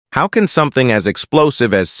How can something as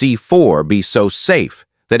explosive as C4 be so safe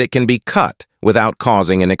that it can be cut without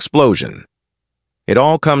causing an explosion? It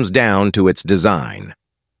all comes down to its design.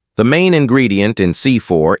 The main ingredient in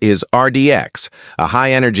C4 is RDX, a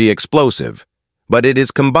high-energy explosive, but it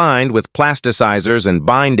is combined with plasticizers and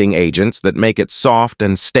binding agents that make it soft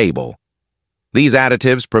and stable. These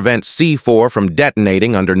additives prevent C4 from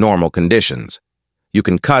detonating under normal conditions. You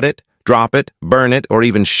can cut it, drop it, burn it, or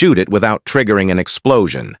even shoot it without triggering an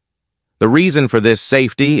explosion. The reason for this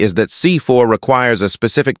safety is that C4 requires a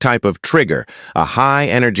specific type of trigger, a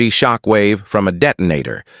high-energy shock wave from a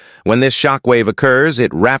detonator. When this shock wave occurs,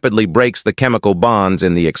 it rapidly breaks the chemical bonds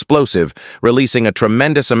in the explosive, releasing a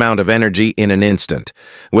tremendous amount of energy in an instant.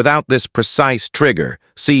 Without this precise trigger,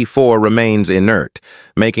 C4 remains inert,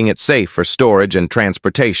 making it safe for storage and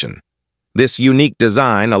transportation. This unique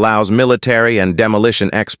design allows military and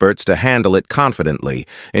demolition experts to handle it confidently,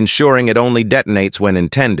 ensuring it only detonates when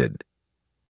intended.